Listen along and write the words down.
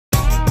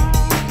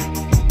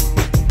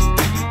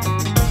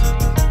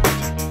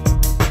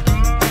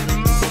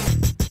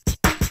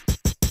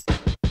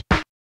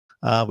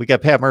We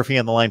got Pat Murphy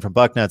on the line from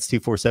Bucknuts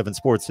 247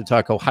 Sports to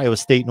talk Ohio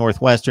State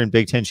Northwestern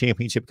Big Ten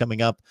Championship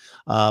coming up,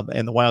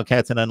 and the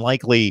Wildcats an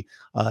unlikely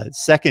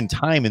second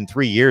time in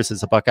 3 years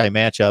as a Buckeye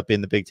matchup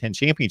in the Big Ten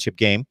Championship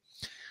game.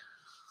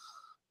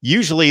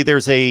 Usually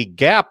there's a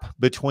gap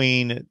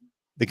between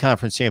the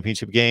conference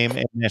championship game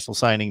and National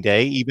Signing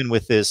Day, even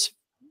with this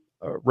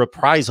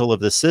reprisal of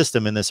the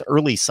system in this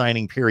early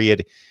signing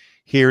period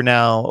here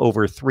now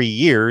over 3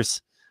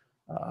 years.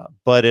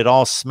 But it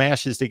all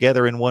smashes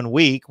together in 1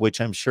 week, which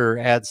I'm sure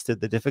adds to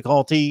the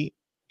difficulty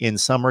in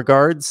some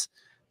regards.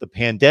 The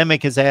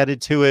pandemic has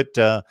added to it,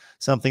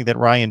 something that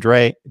Ryan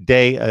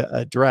Day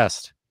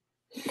addressed.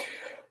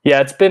 Yeah,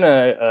 it's been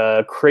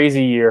a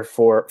crazy year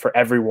for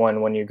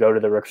everyone when you go to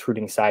the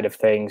recruiting side of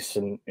things,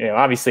 and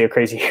obviously a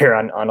crazy year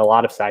on a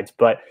lot of sides.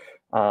 But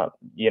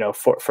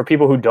for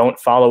people who don't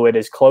follow it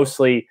as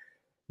closely,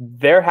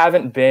 there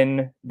haven't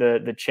been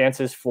the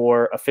chances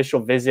for official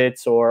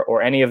visits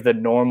or any of the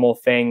normal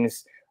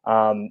things,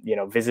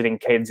 visiting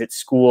kids at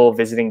school,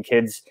 visiting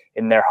kids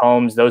in their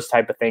homes, those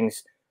type of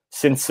things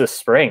since the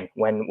spring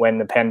when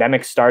the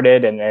pandemic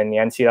started and the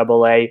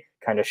NCAA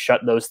kind of shut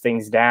those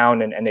things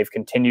down, and they've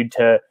continued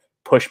to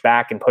push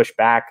back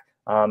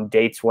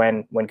dates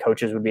when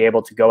coaches would be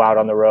able to go out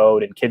on the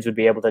road and kids would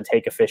be able to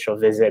take official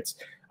visits.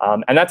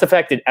 And that's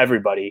affected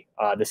everybody.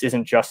 This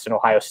isn't just an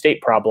Ohio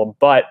State problem,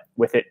 but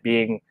with it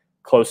being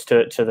close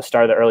to the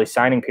start of the early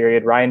signing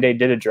period, Ryan Day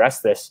did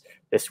address this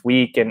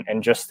week,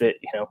 and just that,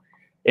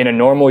 in a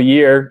normal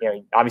year,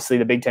 obviously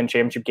the Big Ten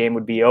championship game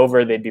would be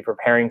over. They'd be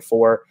preparing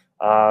for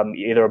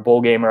either a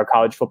bowl game or a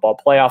college football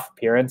playoff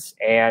appearance,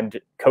 and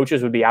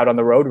coaches would be out on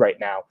the road right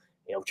now,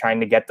 trying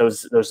to get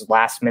those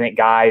last minute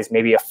guys,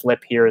 maybe a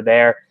flip here or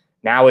there.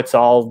 Now it's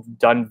all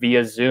done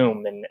via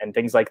Zoom and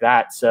things like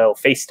that. So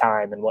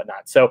FaceTime and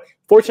whatnot. So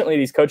fortunately,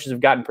 these coaches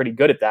have gotten pretty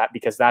good at that,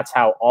 because that's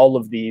how all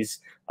of these,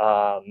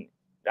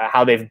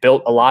 how they've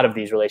built a lot of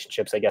these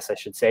relationships, I guess I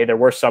should say. There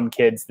were some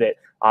kids that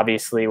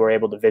obviously were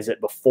able to visit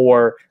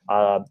before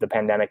the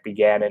pandemic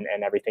began and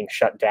everything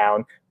shut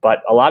down.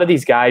 But a lot of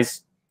these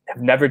guys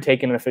have never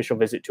taken an official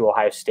visit to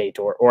Ohio State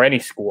or any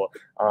school.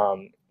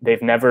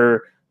 They've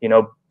never,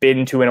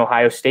 been to an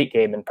Ohio State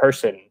game in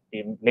person.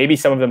 Maybe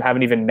some of them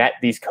haven't even met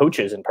these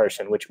coaches in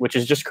person, which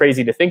is just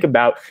crazy to think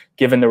about,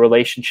 given the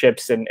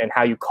relationships and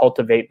how you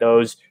cultivate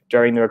those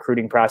during the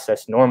recruiting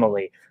process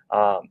normally.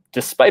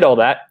 Despite all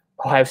that,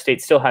 Ohio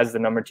State still has the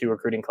 #2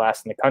 recruiting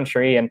class in the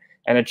country and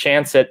a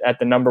chance at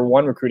the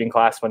 #1 recruiting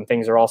class when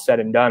things are all said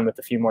and done with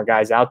a few more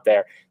guys out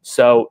there.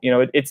 So,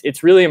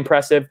 it's really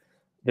impressive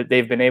that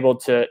they've been able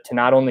to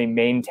not only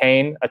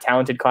maintain a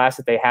talented class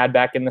that they had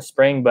back in the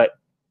spring, but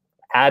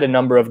add a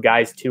number of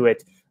guys to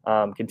it,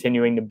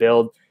 continuing to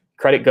build.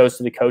 Credit goes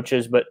to the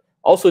coaches, but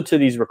also to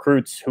these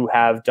recruits who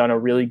have done a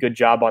really good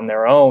job on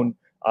their own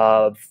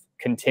of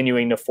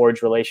continuing to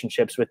forge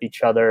relationships with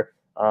each other,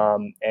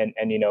 and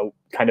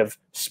kind of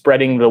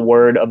spreading the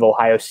word of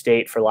Ohio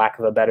State, for lack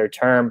of a better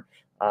term,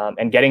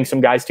 and getting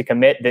some guys to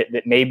commit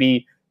that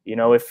maybe,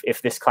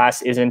 if this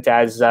class isn't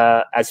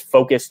as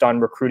focused on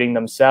recruiting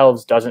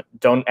themselves,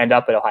 don't end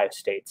up at Ohio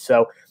State.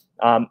 So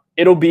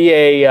it'll be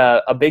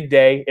a big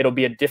day. It'll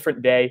be a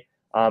different day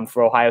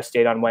for Ohio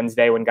State on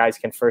Wednesday, when guys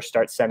can first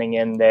start sending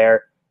in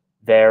their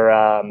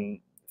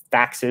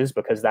faxes,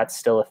 because that's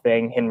still a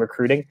thing in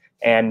recruiting,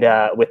 and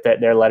with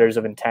their letters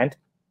of intent.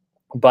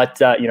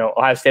 But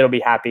Ohio State will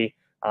be happy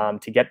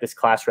to get this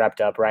class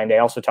wrapped up. Ryan Day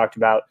also talked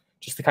about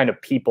just the kind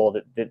of people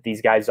that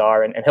these guys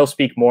are, and he'll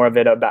speak more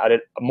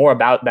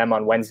about them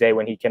on Wednesday,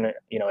 when he can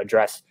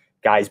address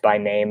guys by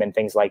name and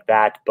things like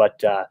that.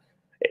 But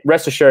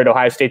rest assured,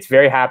 Ohio State's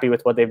very happy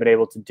with what they've been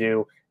able to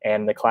do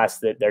and the class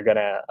that they're going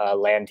to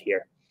land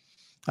here.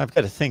 I've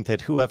got to think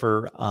that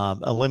whoever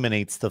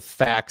eliminates the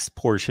fax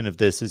portion of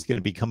this is going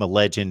to become a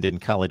legend in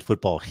college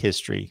football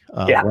history,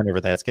 whenever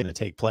that's going to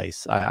take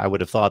place. I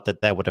would have thought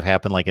that would have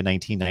happened like in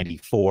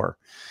 1994.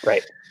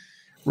 Right.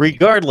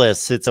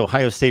 Regardless, it's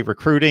Ohio State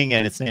recruiting,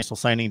 and it's National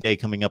Signing Day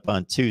coming up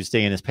on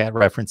Tuesday. And as Pat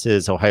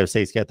references, Ohio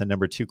State's got the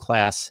 #2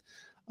 class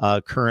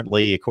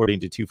currently, according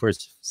to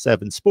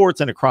 247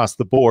 Sports, and across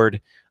the board.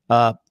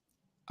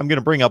 I'm going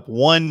to bring up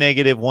one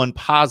negative, one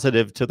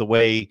positive to the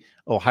way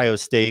Ohio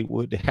State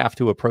would have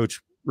to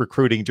approach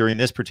recruiting during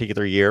this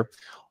particular year.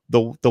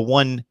 The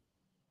one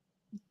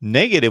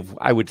negative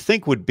I would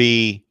think would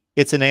be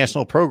it's a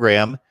national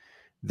program.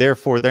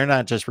 Therefore, they're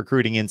not just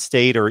recruiting in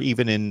state or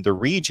even in the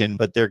region,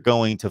 but they're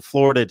going to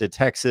Florida, to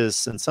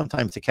Texas, and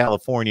sometimes to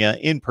California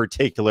in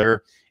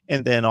particular,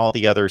 and then all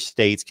the other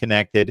states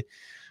connected,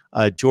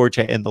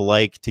 Georgia and the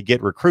like, to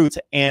get recruits.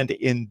 And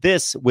in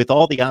this, with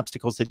all the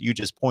obstacles that you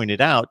just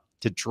pointed out,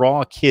 to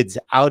draw kids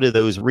out of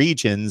those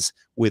regions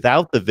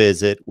without the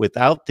visit,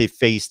 without the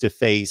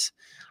face-to-face,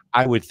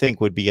 I would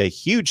think would be a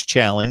huge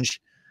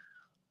challenge.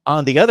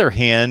 On the other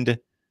hand,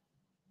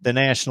 the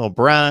national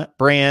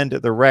brand,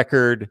 the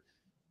record,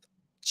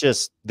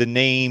 just the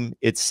name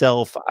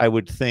itself, I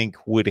would think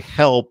would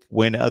help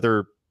when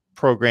other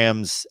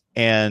programs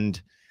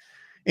and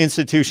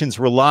institutions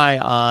rely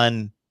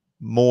on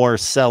more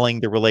selling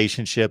the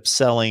relationship,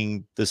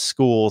 selling the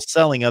school,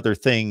 selling other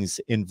things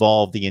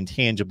involve the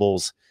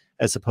intangibles,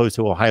 as opposed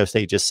to Ohio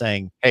State just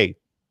saying, hey,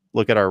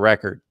 look at our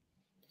record.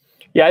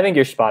 Yeah, I think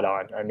you're spot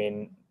on. I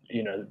mean,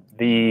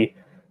 the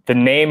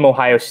name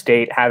Ohio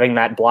State, having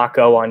that block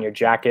O on your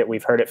jacket,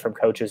 we've heard it from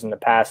coaches in the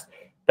past.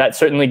 That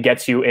certainly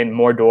gets you in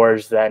more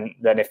doors than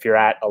if you're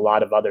at a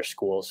lot of other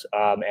schools.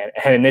 And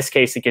in this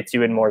case, it gets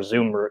you in more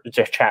Zoom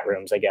chat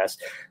rooms, I guess.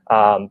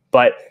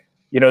 But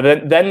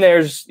then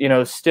there's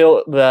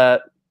still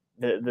the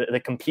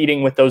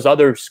competing with those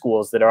other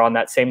schools that are on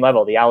that same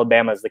level: the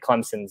Alabamas, the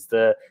Clemsons,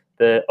 the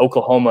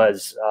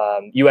Oklahomas,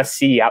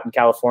 USC out in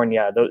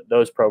California,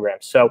 those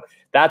programs. So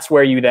that's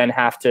where you then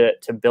have to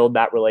build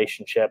that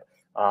relationship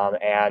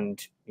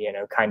and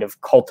kind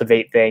of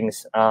cultivate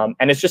things.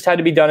 And it's just had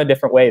to be done a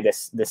different way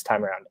this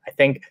time around. I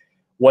think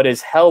what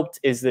has helped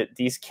is that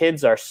these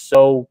kids are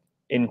so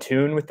in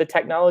tune with the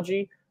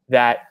technology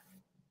that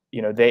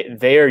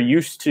they are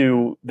used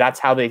to. That's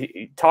how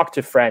they talk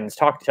to friends,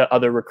 talk to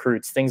other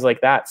recruits, things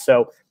like that.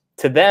 So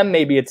to them,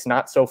 maybe it's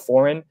not so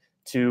foreign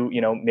to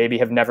maybe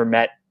have never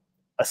met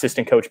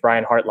assistant coach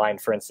Brian Hartline,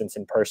 for instance,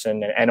 in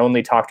person, and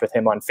only talked with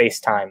him on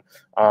FaceTime.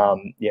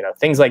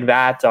 Things like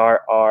that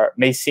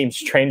may seem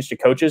strange to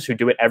coaches who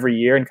do it every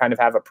year and kind of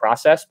have a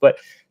process, but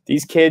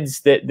these kids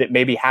that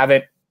maybe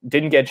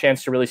didn't get a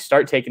chance to really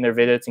start taking their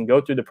visits and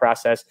go through the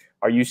process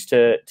are used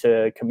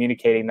to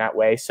communicating that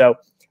way. So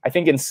I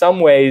think in some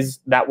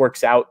ways that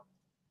works out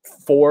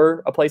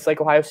for a place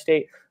like Ohio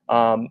State.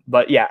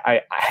 But yeah,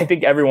 I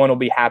think everyone will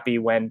be happy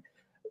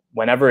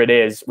whenever it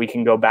is, we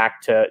can go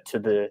back to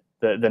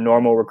the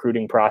normal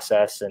recruiting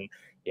process and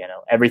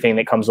everything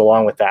that comes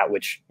along with that,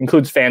 which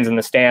includes fans in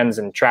the stands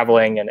and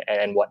traveling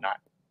and whatnot.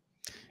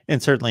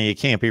 And certainly it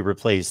can't be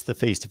replaced, the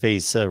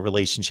face-to-face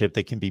relationship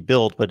that can be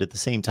built. But at the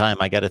same time,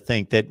 I got to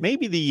think that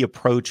maybe the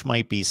approach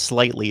might be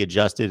slightly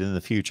adjusted in the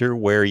future,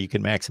 where you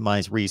can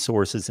maximize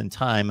resources and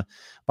time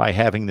by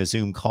having the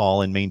Zoom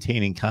call and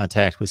maintaining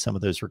contact with some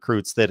of those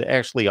recruits that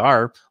actually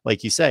are,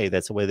 like you say,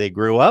 that's the way they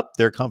grew up.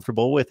 They're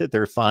comfortable with it.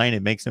 They're fine.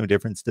 It makes no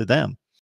difference to them.